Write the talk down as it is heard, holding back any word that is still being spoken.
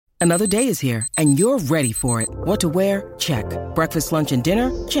Another day is here, and you're ready for it. What to wear? Check. Breakfast, lunch, and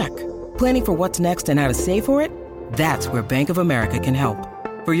dinner? Check. Planning for what's next and how to save for it? That's where Bank of America can help.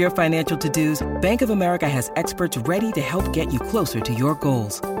 For your financial to-dos, Bank of America has experts ready to help get you closer to your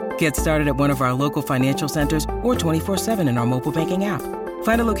goals. Get started at one of our local financial centers or 24/7 in our mobile banking app.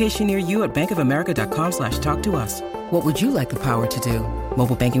 Find a location near you at bankofamerica.com/talktous. What would you like the power to do?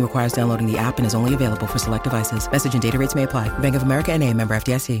 Mobile banking requires downloading the app and is only available for select devices. Message and data rates may apply. Bank of America N.A., member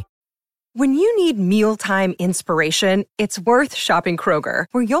FDIC. When you need mealtime inspiration, it's worth shopping Kroger,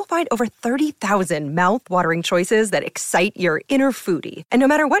 where you'll find over 30,000 mouth-watering choices that excite your inner foodie. And no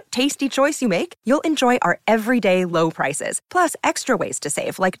matter what tasty choice you make, you'll enjoy our everyday low prices, plus extra ways to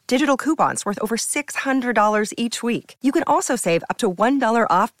save, like digital coupons worth over $600 each week. You can also save up to $1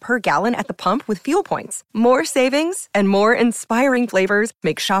 off per gallon at the pump with fuel points. More savings and more inspiring flavors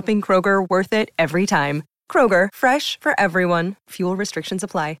make shopping Kroger worth it every time. Kroger, fresh for everyone. Fuel restrictions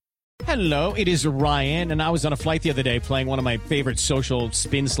apply. Hello, it is Ryan, and I was on a flight the other day playing one of my favorite social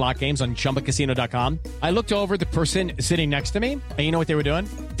spin slot games on ChumbaCasino.com. I looked over at the person sitting next to me, and you know what they were doing?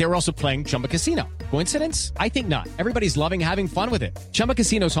 They were also playing Chumba Casino. Coincidence? I think not. Everybody's loving having fun with it. Chumba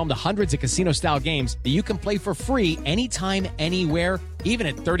Casino is home to hundreds of casino-style games that you can play for free anytime, anywhere, even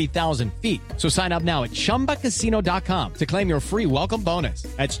at 30,000 feet. So sign up now at ChumbaCasino.com to claim your free welcome bonus.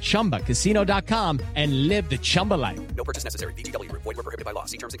 That's ChumbaCasino.com and live the Chumba life. No purchase necessary. VGW. Void where prohibited by law.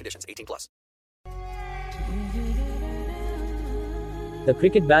 See terms and conditions. 18+. The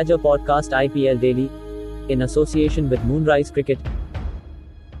Cricket Badger Podcast IPL Daily, in association with Moonrise Cricket,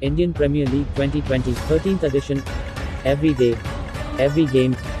 Indian Premier League 2020, 13th edition. Every day, every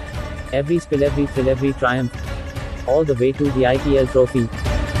game, every spill, every thrill, every triumph, all the way to the IPL trophy.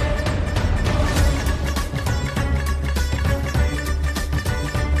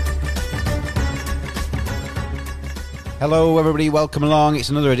 Hello everybody, welcome along. It's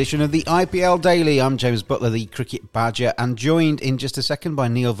another edition of the IPL Daily. I'm James Butler, the Cricket Badger, and joined in just a second by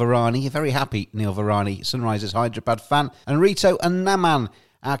Neil Varani, a very happy Neil Varani, Sunrisers Hyderabad fan, and Rito and Naman,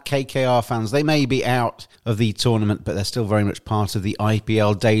 our KKR fans. They may be out of the tournament, but they're still very much part of the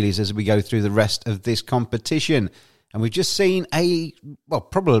IPL Dailies as we go through the rest of this competition. And we've just seen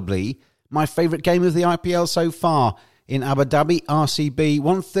probably my favourite game of the IPL so far. In Abu Dhabi, RCB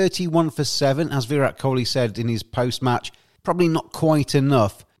 131 for 7, as Virat Kohli said in his post-match. Probably not quite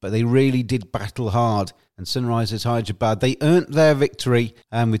enough, but they really did battle hard. And Sunrisers Hyderabad, they earned their victory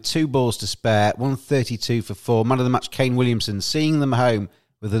with 2 balls to spare, 132 for 4. Man of the match, Kane Williamson, seeing them home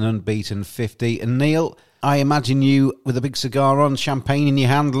with an unbeaten 50. And Neil, I imagine you with a big cigar on, champagne in your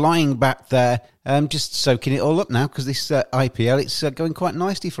hand, lying back there, just soaking it all up now, because this IPL, it's going quite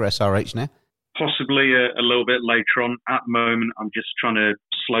nicely for SRH now. Possibly a little bit later on. At the moment, I'm just trying to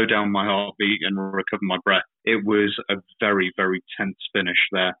slow down my heartbeat and recover my breath. It was a very, very tense finish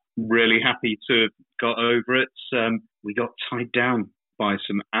there. Really happy to have got over it. We got tied down by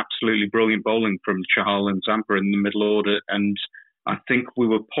some absolutely brilliant bowling from Chahal and Zampa in the middle order, and I think we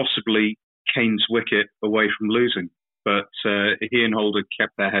were possibly Kane's wicket away from losing. But he and Holder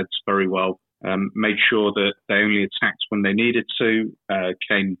kept their heads very well. Made sure that they only attacked when they needed to.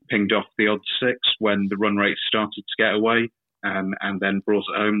 Kane pinged off the odd 6 when the run rate started to get away, and then brought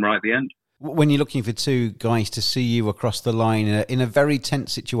it home right at the end. When you're looking for 2 guys to see you across the line in a very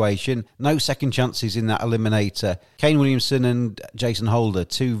tense situation, no second chances in that eliminator, Kane Williamson and Jason Holder,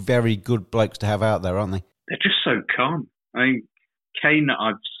 2 very good blokes to have out there, aren't they? They're just so calm. I mean, Kane,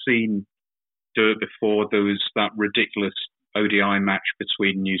 I've seen do it before. There was that ridiculous ODI match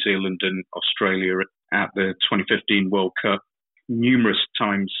between New Zealand and Australia at the 2015 World Cup numerous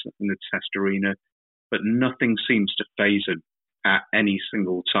times in the Test arena, but nothing seems to faze him at any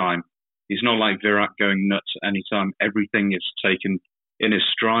single time. He's not like Virat going nuts at any time. Everything is taken in his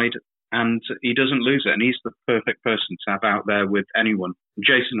stride, and he doesn't lose it, and he's the perfect person to have out there with anyone.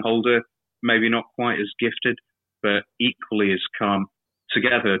 Jason Holder, maybe not quite as gifted, but equally as calm.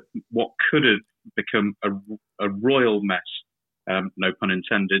 Together, what could have become a royal mess, no pun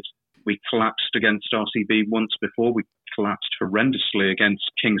intended. We collapsed against RCB once before. We collapsed horrendously against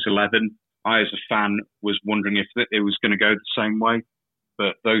Kings 11. I, as a fan, was wondering if it was going to go the same way,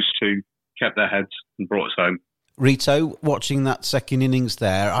 but those 2 kept their heads and brought us home. Rito, watching that second innings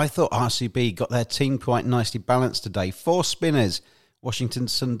there, I thought RCB got their team quite nicely balanced today. 4 spinners, Washington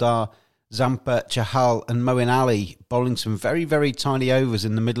Sundar, Zampa, Chahal and Moeen Ali bowling some very, very tiny overs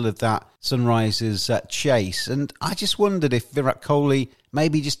in the middle of that Sunrisers chase. And I just wondered if Virat Kohli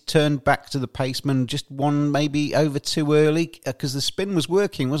maybe just turned back to the paceman, just one maybe over too early, because the spin was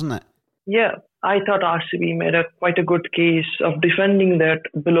working, wasn't it? Yeah, I thought RCB made quite a good case of defending that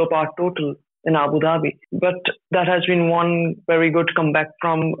below par total. in Abu Dhabi. But that has been one very good comeback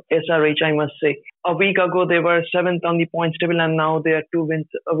from SRH, I must say. A week ago, they were 7th on the points table, and now they are 2 wins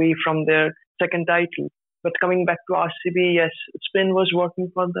away from their second title. But coming back to RCB, yes, spin was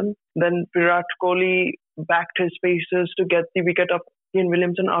working for them. Then Virat Kohli backed his pacers to get the wicket of Kane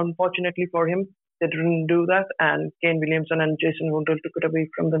Williamson. Unfortunately for him, they didn't do that, and Kane Williamson and Jason Woodall took it away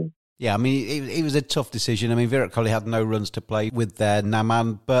from them. Yeah, I mean, it was a tough decision. I mean, Virat Kohli had no runs to play with their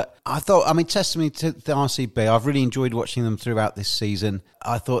Naman, but I thought, I mean, testimony to the RCB, I've really enjoyed watching them throughout this season.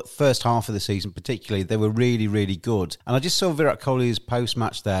 I thought first half of the season particularly, they were really, really good. And I just saw Virat Kohli's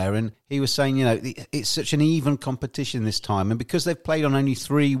post-match there, and he was saying, you know, it's such an even competition this time, and because they've played on only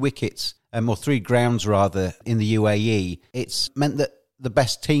 3 wickets, or 3 grounds rather, in the UAE, it's meant that the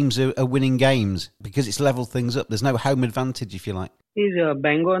best teams are winning games because it's leveled things up. There's no home advantage, if you like. He's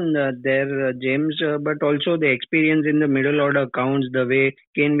bang on there, James, but also the experience in the middle order counts. The way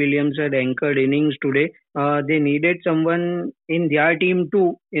Kane Williams had anchored innings today, they needed someone in their team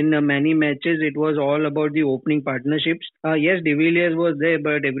too. In many matches, it was all about the opening partnerships. Yes, De Villiers was there,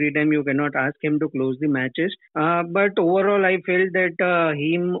 but every time you cannot ask him to close the matches. But overall, I felt that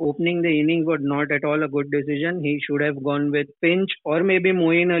him opening the innings was not at all a good decision. He should have gone with Finch or maybe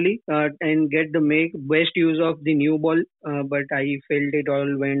Moeen Ali and get the make best use of the new ball. But I felt it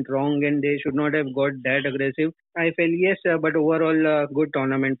all went wrong and they should not have got that aggressive. I felt yes, but overall good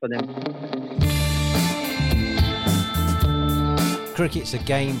tournament for them. Cricket's a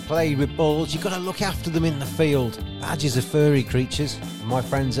game played with balls. You've got to look after them in the field. Badgers are furry creatures. My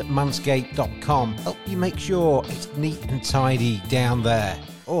friends at manscaped.com help you make sure it's neat and tidy down there.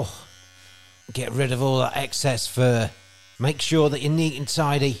 Oh, get rid of all that excess fur. Make sure that you're neat and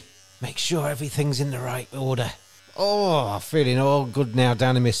tidy. Make sure everything's in the right order. Oh, feeling all good now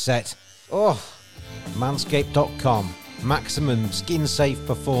down in my set. Oh, manscaped.com. Maximum skin-safe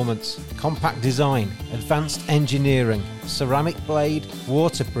performance, compact design, advanced engineering, ceramic blade,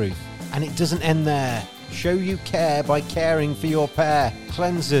 waterproof. And it doesn't end there. Show you care by caring for your pair.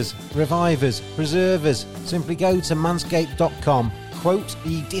 Cleansers, revivers, preservers. Simply go to manscaped.com. Quote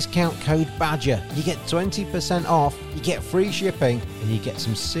the discount code BADGER. You get 20% off, you get free shipping, and you get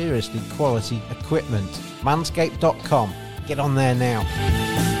some seriously quality equipment. Manscaped.com. Get on there now.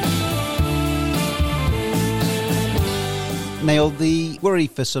 Neil, the worry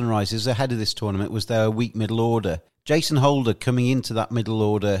for Sunrisers ahead of this tournament was their weak middle order. Jason Holder coming into that middle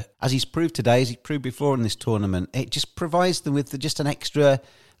order, as he's proved today, as he proved before in this tournament, it just provides them with just an extra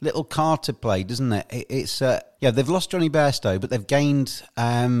little card to play, doesn't it? They've lost Johnny Bairstow, but they've gained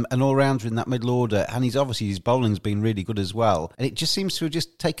an all-rounder in that middle order, and his bowling's been really good as well. And it just seems to have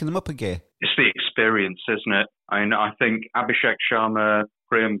just taken them up a gear. It's the experience, isn't it? I think Abhishek Sharma,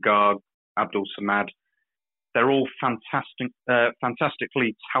 Priyam Garg, Abdul Samad, they're all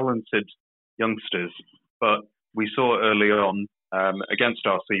fantastically talented youngsters, but we saw early on against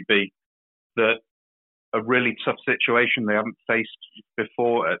RCB that a really tough situation they haven't faced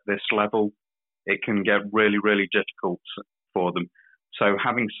before at this level, it can get really, really difficult for them. So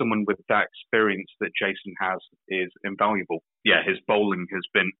having someone with that experience that Jason has is invaluable. Yeah, his bowling has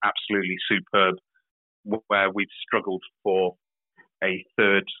been absolutely superb, where we've struggled for a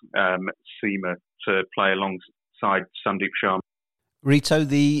third seamer to play alongside Sandeep Sharma. Rito,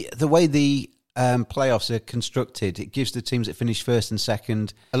 the way the playoffs are constructed, it gives the teams that finish first and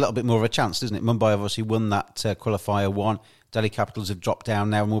second a little bit more of a chance, doesn't it? Mumbai obviously won that qualifier 1. Delhi Capitals have dropped down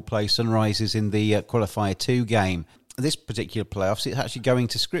now and will play Sunrisers in the qualifier 2 game. This particular playoffs, it's actually going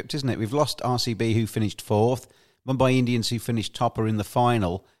to script, isn't it? We've lost RCB, who finished 4th. Mumbai Indians, who finished top, are in the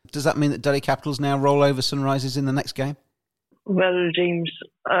final. Does that mean that Delhi Capitals now roll over Sunrisers in the next game? Well, James,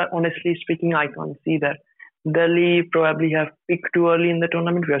 honestly speaking, I can't see that. Delhi probably have picked too early in the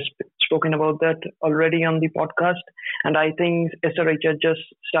tournament. We have spoken about that already on the podcast. And I think SRH just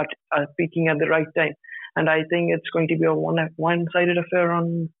start peaking at the right time. And I think it's going to be a one-sided affair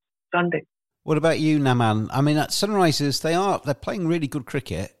on Sunday. What about you, Naman? I mean, at Sunrisers, they're playing really good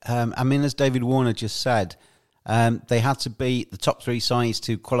cricket. As David Warner just said, they had to beat the top 3 sides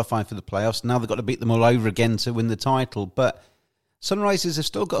to qualify for the playoffs. Now they've got to beat them all over again to win the title. But Sunrisers have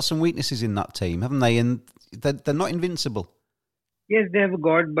still got some weaknesses in that team, haven't they? And they're not invincible. Yes, they have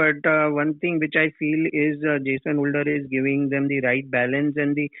got, but one thing which I feel is Jason Holder is giving them the right balance,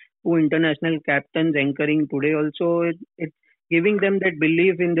 and the 2 international captains anchoring today also, it's giving them that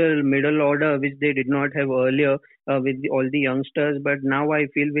belief in the middle order, which they did not have earlier with all the youngsters. But now I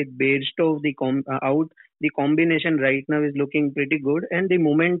feel with Bairstow out, the combination right now is looking pretty good, and the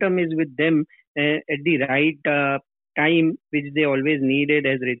momentum is with them at the right time, which they always needed,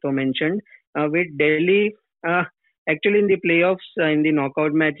 as Rito mentioned. With Delhi, Actually, in the playoffs, in the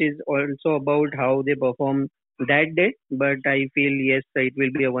knockout match is also about how they perform that day. But I feel, yes, it will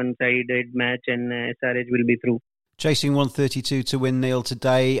be a one-sided match and SRH will be through. Chasing 132 to win, Neil,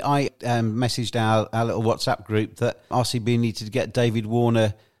 today. I messaged our little WhatsApp group that RCB needed to get David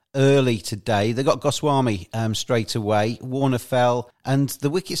Warner early today. They got Goswami straight away. Warner fell and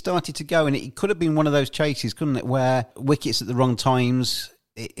the wicket started to go, and it could have been one of those chases, couldn't it, where wickets at the wrong times,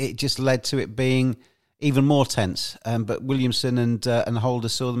 it just led to it being even more tense. But Williamson and Holder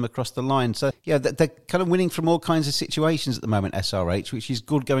saw them across the line. So, yeah, they're kind of winning from all kinds of situations at the moment, SRH, which is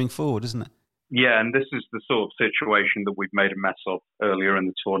good going forward, isn't it? Yeah, and this is the sort of situation that we've made a mess of earlier in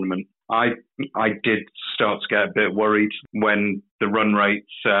the tournament. I did start to get a bit worried when the run rate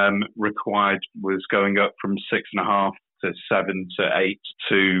required was going up from 6.5 to 7 to 8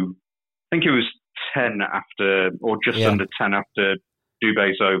 to, I think it was 10 after, or just under 10 after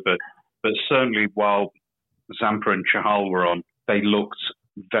Dubé's over. But certainly while Zampa and Chahal were on, they looked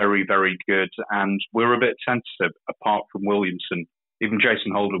very, very good. And we're a bit tentative, apart from Williamson. Even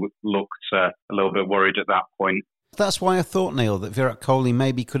Jason Holder looked a little bit worried at that point. That's why I thought, Neil, that Virat Kohli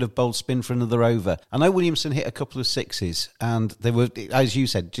maybe could have bowled spin for another over. I know Williamson hit a couple of sixes, and they were, as you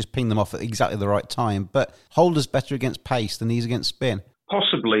said, just pinged them off at exactly the right time. But Holder's better against pace than he's against spin.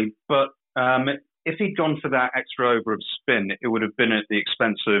 Possibly, but if he'd gone for that extra over of spin, it would have been at the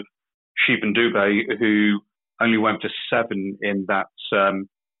expense of Shivan Dubé, who only went for 7 in that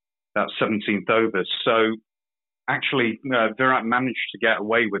 17th over. So actually, Virat managed to get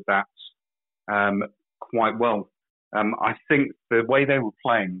away with that quite well. I think the way they were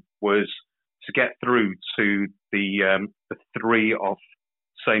playing was to get through to the 3 of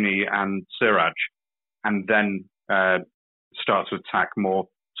Saini and Siraj, and then start to attack more.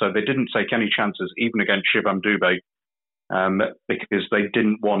 So they didn't take any chances, even against Shivam Dubé, because they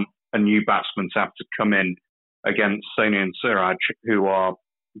didn't want a new batsman to have to come in against Saini and Siraj, who are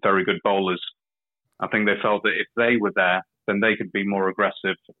very good bowlers. I think they felt that if they were there, then they could be more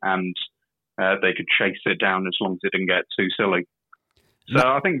aggressive and they could chase it down as long as it didn't get too silly. So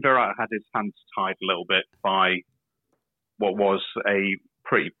I think Virat had his hands tied a little bit by what was a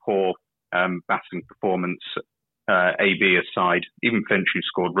pretty poor batting performance, AB aside. Even Finch, who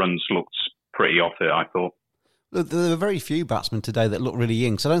scored runs, looked pretty off it, I thought. There were very few batsmen today that looked really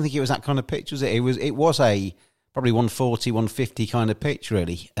young, so I don't think it was that kind of pitch, was it? It was a probably 140, 150 kind of pitch,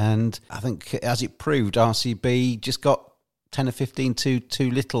 really. And I think, as it proved, RCB just got 10 or 15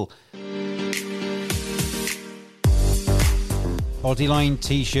 too little.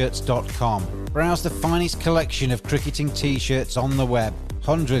 BodylineT-shirts.com. Browse the finest collection of cricketing T-shirts on the web.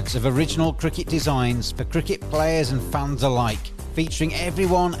 Hundreds of original cricket designs for cricket players and fans alike, featuring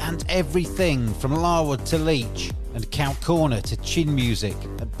everyone and everything from Larwood to Leach and Cow Corner to Chin Music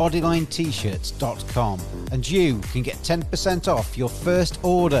at BodylineT-shirts.com. And you can get 10% off your first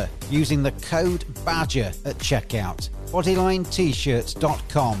order using the code BADGER at checkout.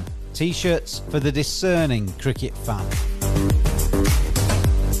 BodylineT-shirts.com. T-shirts for the discerning cricket fan.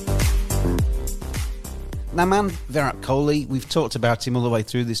 Now, man, Virat Kohli, we've talked about him all the way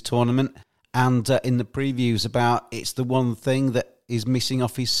through this tournament, and in the previews about it's the one thing that is missing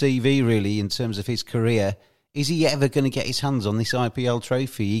off his CV, really, in terms of his career. Is he ever going to get his hands on this IPL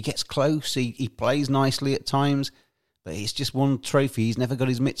trophy? He gets close, he plays nicely at times, but it's just one trophy he's never got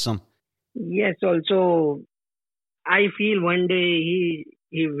his mitts on. Yes, also, I feel one day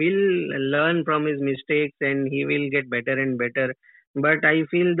he will learn from his mistakes and he will get better and better. But I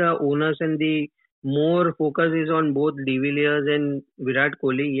feel the onus and the more focus is on both De Villiers and Virat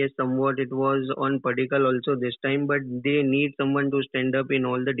Kohli. Yes, somewhat it was on Padikkal also this time, but they need someone to stand up in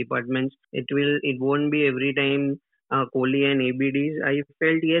all the departments. It won't be every time Kohli and ABDs. I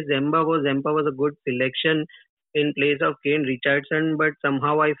felt, yes, Zampa was a good selection in place of Kane Richardson, but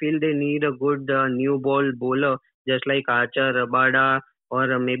somehow I feel they need a good new ball bowler, just like Archer, Rabada,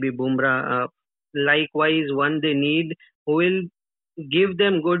 or maybe Bumrah. Likewise, one they need who will give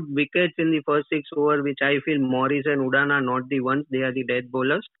them good wickets in the first 6 overs, which I feel Morris and Udan are not the ones. They are the dead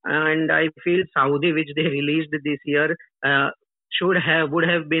bowlers. And I feel Saudi, which they released this year, would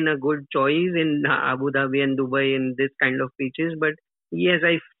have been a good choice in Abu Dhabi and Dubai in this kind of pitches. But yes,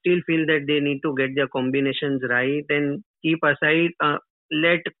 I still feel that they need to get their combinations right and keep aside,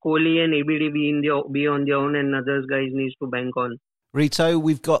 let Kohli and ABD be on their own, and others guys needs to bank on. Rito,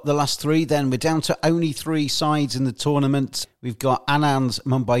 we've got the last 3 then. We're down to only 3 sides in the tournament. We've got Anand's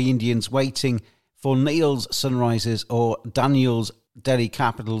Mumbai Indians waiting for Neil's Sunrisers or Daniel's Delhi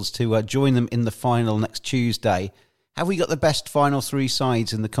Capitals to join them in the final next Tuesday. Have we got the best final 3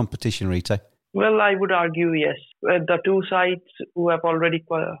 sides in the competition, Rito? Well, I would argue yes. The 2 sides who have already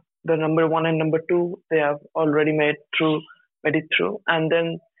the number 1 and number 2, they have already made it through. And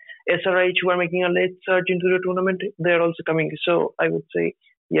then SRH, who are making a late surge into the tournament, they're also coming. So I would say,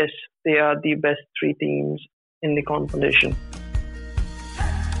 yes, they are the best 3 teams in the competition.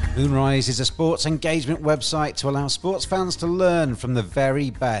 Moonrise is a sports engagement website to allow sports fans to learn from the very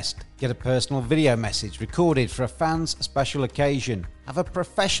best. Get a personal video message recorded for a fan's special occasion. Have a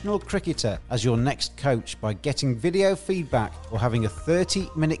professional cricketer as your next coach by getting video feedback or having a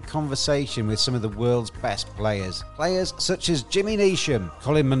 30-minute conversation with some of the world's best players. Players such as Jimmy Neesham,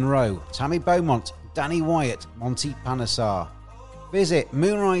 Colin Munro, Tammy Beaumont, Danny Wyatt, Monty Panesar. Visit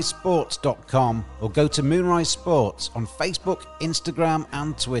moonrisesports.com or go to Moonrise Sports on Facebook, Instagram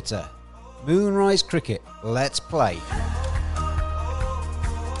and Twitter. Moonrise Cricket, let's play.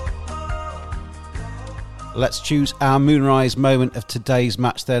 Let's choose our Moonrise moment of today's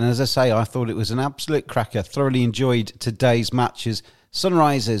match then. As I say, I thought it was an absolute cracker. Thoroughly enjoyed today's matches.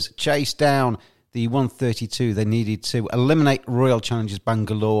 Sunrisers chased down the 132 they needed to eliminate Royal Challengers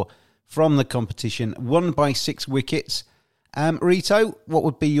Bangalore from the competition. Won by 6 wickets. Rito, what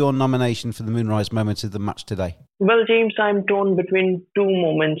would be your nomination for the Moonrise moment of the match today? Well, James, I'm torn between 2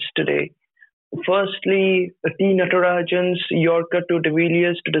 moments today. Firstly, T. Natarajan's Yorker to de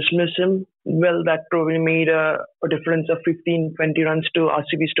Villiers to dismiss him. Well, that probably made a difference of 15-20 runs to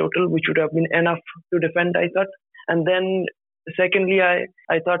RCB's total, which would have been enough to defend, I thought. And then, secondly, I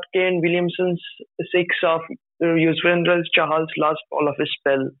thought Kane Williamson's 6 of Yuzvendra Chahal's last ball of his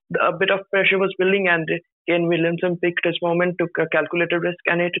spell. A bit of pressure was building and Kane Williamson picked his moment, took a calculated risk,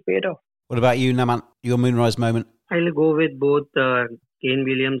 and it paid off. What about you, Naman? Your Moonrise moment? I'll go with both Kane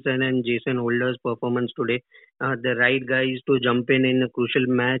Williamson and Jason Holder's performance today. The right guys to jump in a crucial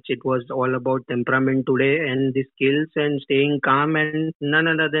match. It was all about temperament today and the skills and staying calm, and none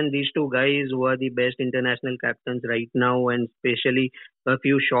other than these 2 guys who are the best international captains right now, and especially a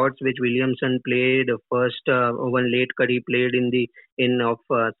few shots which Williamson played. First, one late cut he played in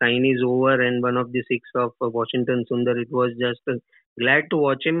Saini's over, and one of the 6 of Washington Sundar. It was just glad to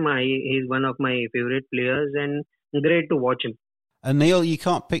watch him. He's one of my favorite players and great to watch him. And Neil, you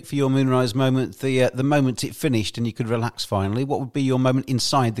can't pick for your Moonrise moment the moment it finished and you could relax finally. What would be your moment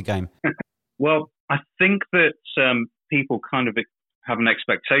inside the game? Well, I think that people kind of have an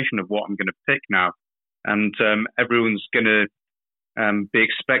expectation of what I'm going to pick now. And everyone's going to be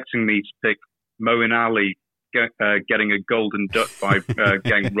expecting me to pick Moeen Ali getting a golden duck by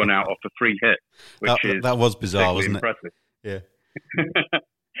getting run out off a free hit, which that was bizarre, wasn't impressive. It? Yeah.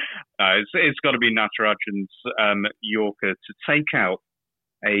 It's got to be Natarajan's Yorker to take out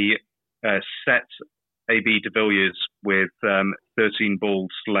a set AB de Villiers with 13 balls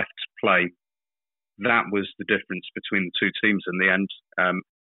left to play. That was the difference between the 2 teams in the end.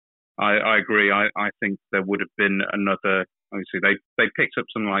 I agree. I think there would have been another. Obviously, they picked up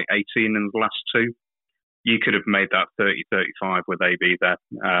something like 18 in the last 2. You could have made that 30-35 with AB there,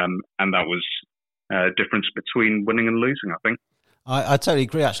 and that was a difference between winning and losing, I think. I totally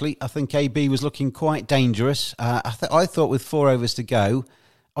agree, actually. I think AB was looking quite dangerous. I thought with 4 overs to go,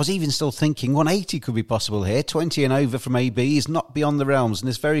 I was even still thinking 180 could be possible here. 20 and over from AB is not beyond the realms, and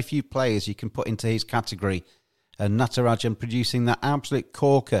there's very few players you can put into his category. And Natarajan producing that absolute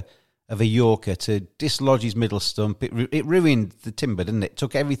corker of a Yorker to dislodge his middle stump. It ruined the timber, didn't it?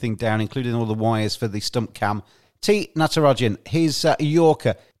 Took everything down, including all the wires for the stump cam. T. Natarajan, his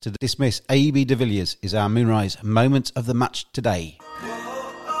Yorker to dismiss AB de Villiers is our Moonrise moment of the match today.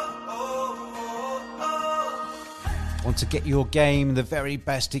 Want to get your game the very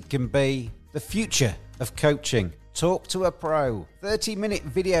best it can be? The future of coaching. Talk to a pro. 30-minute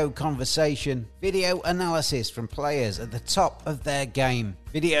video conversation. Video analysis from players at the top of their game.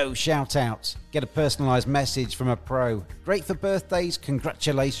 Video shout-outs. Get a personalised message from a pro. Great for birthdays,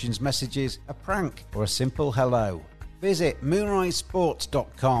 congratulations messages, a prank or a simple hello. Visit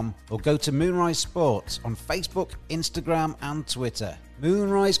moonrisesports.com or go to Moonrise Sports on Facebook, Instagram and Twitter.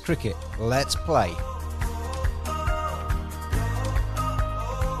 Moonrise Cricket, let's play.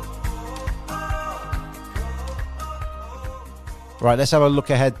 Right, let's have a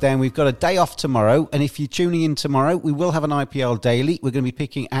look ahead then. We've got a day off tomorrow, and if you're tuning in tomorrow, we will have an IPL Daily. We're going to be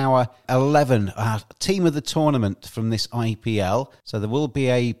picking our 11, our team of the tournament from this IPL. So there will be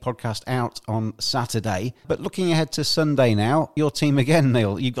a podcast out on Saturday. But looking ahead to Sunday now, your team again,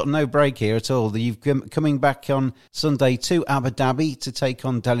 Neil. You've got no break here at all. You've coming back on Sunday to Abu Dhabi to take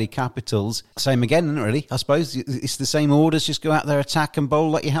on Delhi Capitals. Same again, isn't it, really? I suppose it's the same orders, just go out there, attack and bowl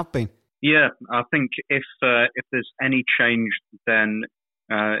like you have been. Yeah, I think if there's any change, then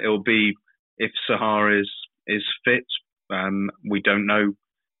it'll be if Sahar is fit. We don't know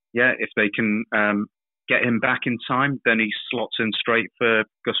yet if they can get him back in time, then he slots in straight for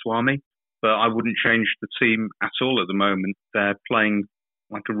Goswami. But I wouldn't change the team at all at the moment. They're playing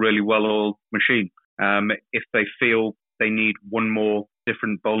like a really well-oiled machine. If they feel they need one more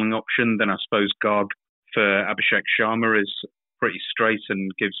different bowling option, then I suppose guard for Abhishek Sharma is pretty straight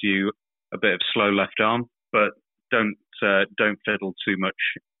and gives you a bit of slow left arm. But don't fiddle too much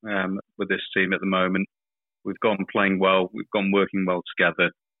with this team at the moment. We've gone playing well. We've gone working well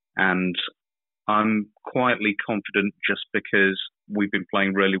together. And I'm quietly confident just because we've been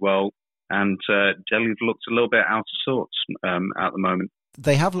playing really well. And Delhi've looked a little bit out of sorts at the moment.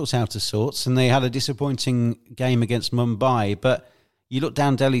 They have looked out of sorts, and they had a disappointing game against Mumbai. But you look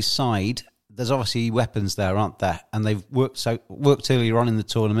down Delhi's side, there's obviously weapons there, aren't there? And they've worked earlier on in the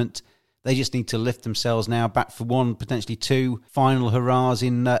tournament. They just need to lift themselves now back for one, potentially two final hurrahs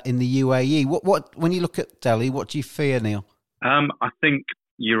in the UAE. What when you look at Delhi, what do you fear, Neil? I think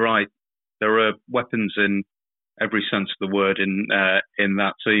you're right. There are weapons in every sense of the word in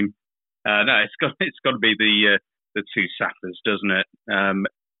that team. No, it's got to be the two Saffers, doesn't it?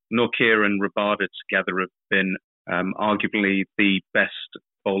 Nortje and Rabada together have been arguably the best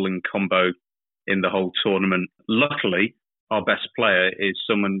bowling combo in the whole tournament. Luckily, our best player is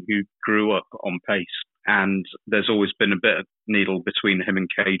someone who grew up on pace, and there's always been a bit of needle between him and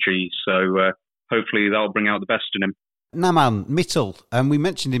KG, so hopefully that'll bring out the best in him. Naman Mittal, we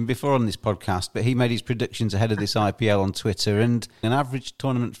mentioned him before on this podcast, but he made his predictions ahead of this IPL on Twitter, and an average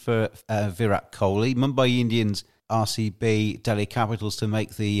tournament for Virat Kohli, Mumbai Indians, RCB, Delhi Capitals to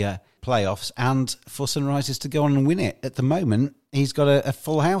make the playoffs, and for Sunrisers to go on and win it. At the moment, he's got a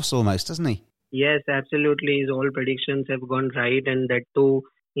full house almost, doesn't he? Yes, absolutely. His all predictions have gone right, and that too,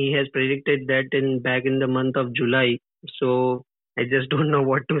 he has predicted that back in the month of July. So I just don't know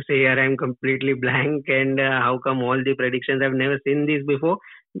what to say here. I'm completely blank, and how come all the predictions? I've never seen this before.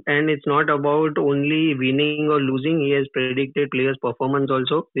 And it's not about only winning or losing. He has predicted players' performance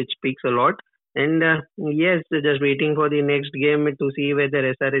also, which speaks a lot. And yes, just waiting for the next game to see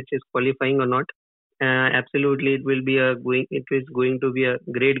whether SRH is qualifying or not. Absolutely, it is going to be a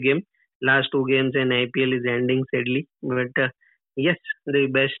great game. Last two games and IPL is ending sadly. But yes, the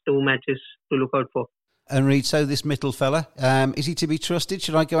best two matches to look out for. And Reid, so this Mittal fella, is he to be trusted?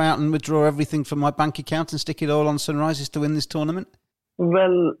 Should I go out and withdraw everything from my bank account and stick it all on Sunrisers to win this tournament?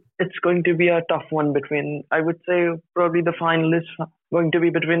 Well, it's going to be a tough one I would say probably the final is going to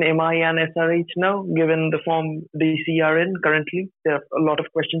be between MI and SRH now, given the form DC are in currently. There are a lot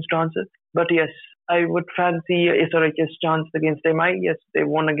of questions to answer. But yes, I would fancy SRH's chance against MI. Yes, they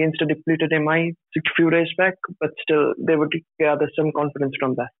won against a depleted MI a few days back, but still they would gather some confidence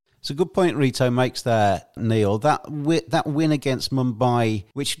from that. It's a good point Rito makes there, Neil. That win against Mumbai,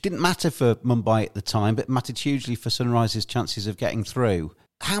 which didn't matter for Mumbai at the time, but mattered hugely for Sunrisers' chances of getting through.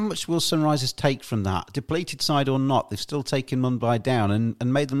 How much will Sunrisers take from that? Depleted side or not, they've still taken Mumbai down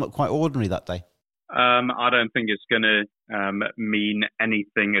and made them look quite ordinary that day. I don't think it's going to mean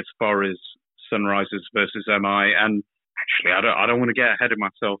anything as far as Sunrisers versus MI. And actually, I don't want to get ahead of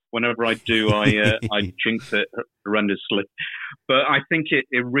myself. Whenever I do, I jinx it horrendously. But I think it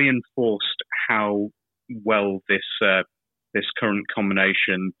reinforced how well this current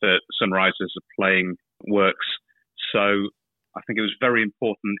combination that Sunrisers are playing works. So I think it was very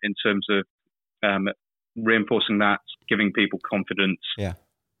important in terms of reinforcing that, giving people confidence,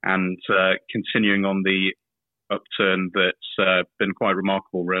 and continuing on the upturn that's been quite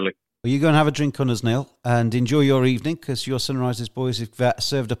remarkable, really. Well, you go and have a drink on us, Neil, and enjoy your evening, because your Sunrisers boys have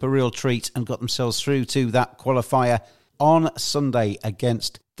served up a real treat and got themselves through to that qualifier on Sunday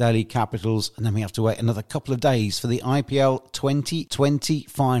against Delhi Capitals. And then we have to wait another couple of days for the IPL 2020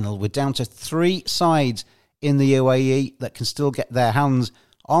 final. We're down to 3 sides in the UAE that can still get their hands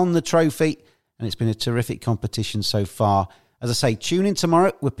on the trophy, and it's been a terrific competition so far. As I say, tune in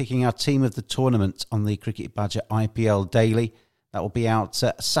tomorrow. We're picking our team of the tournament on the Cricket Badger IPL Daily. That will be out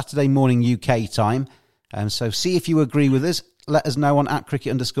Saturday morning UK time. So see if you agree with us. Let us know on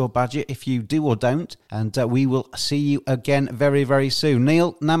 @cricket_badger if you do or don't. And we will see you again very, very soon.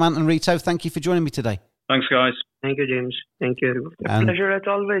 Neil, Naman and Rito, thank you for joining me today. Thanks, guys. Thank you, James. Thank you, everybody. Pleasure as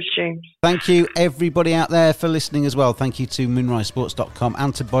always, James. Thank you, everybody out there, for listening as well. Thank you to moonrisesports.com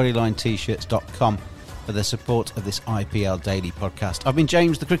and to bodylinett-shirts.com for the support of this IPL Daily podcast. I've been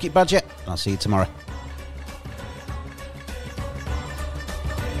James, the Cricket Badger, and I'll see you tomorrow.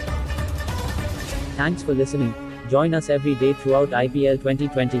 Thanks for listening. Join us every day throughout IPL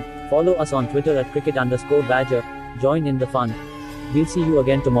 2020. Follow us on Twitter @cricket_badger. Join in the fun. We'll see you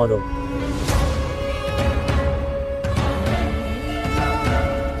again tomorrow.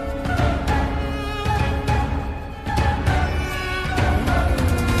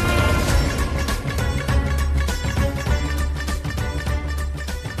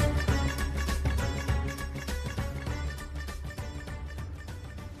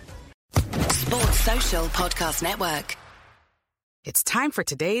 Official Podcast Network. It's time for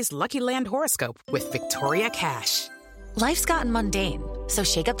today's Lucky Land horoscope with Victoria Cash. Life's gotten mundane, so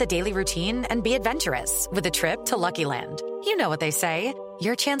shake up the daily routine and be adventurous with a trip to Lucky Land. You know what they say,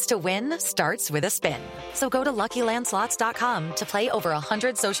 your chance to win starts with a spin. So go to LuckyLandSlots.com to play over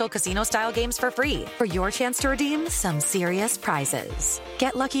 100 social casino-style games for free for your chance to redeem some serious prizes.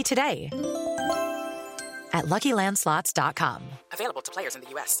 Get lucky today at LuckyLandSlots.com. Available to players in the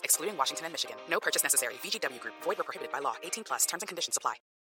U.S., excluding Washington and Michigan. No purchase necessary. VGW Group. Void where prohibited by law. 18+. Terms and conditions apply.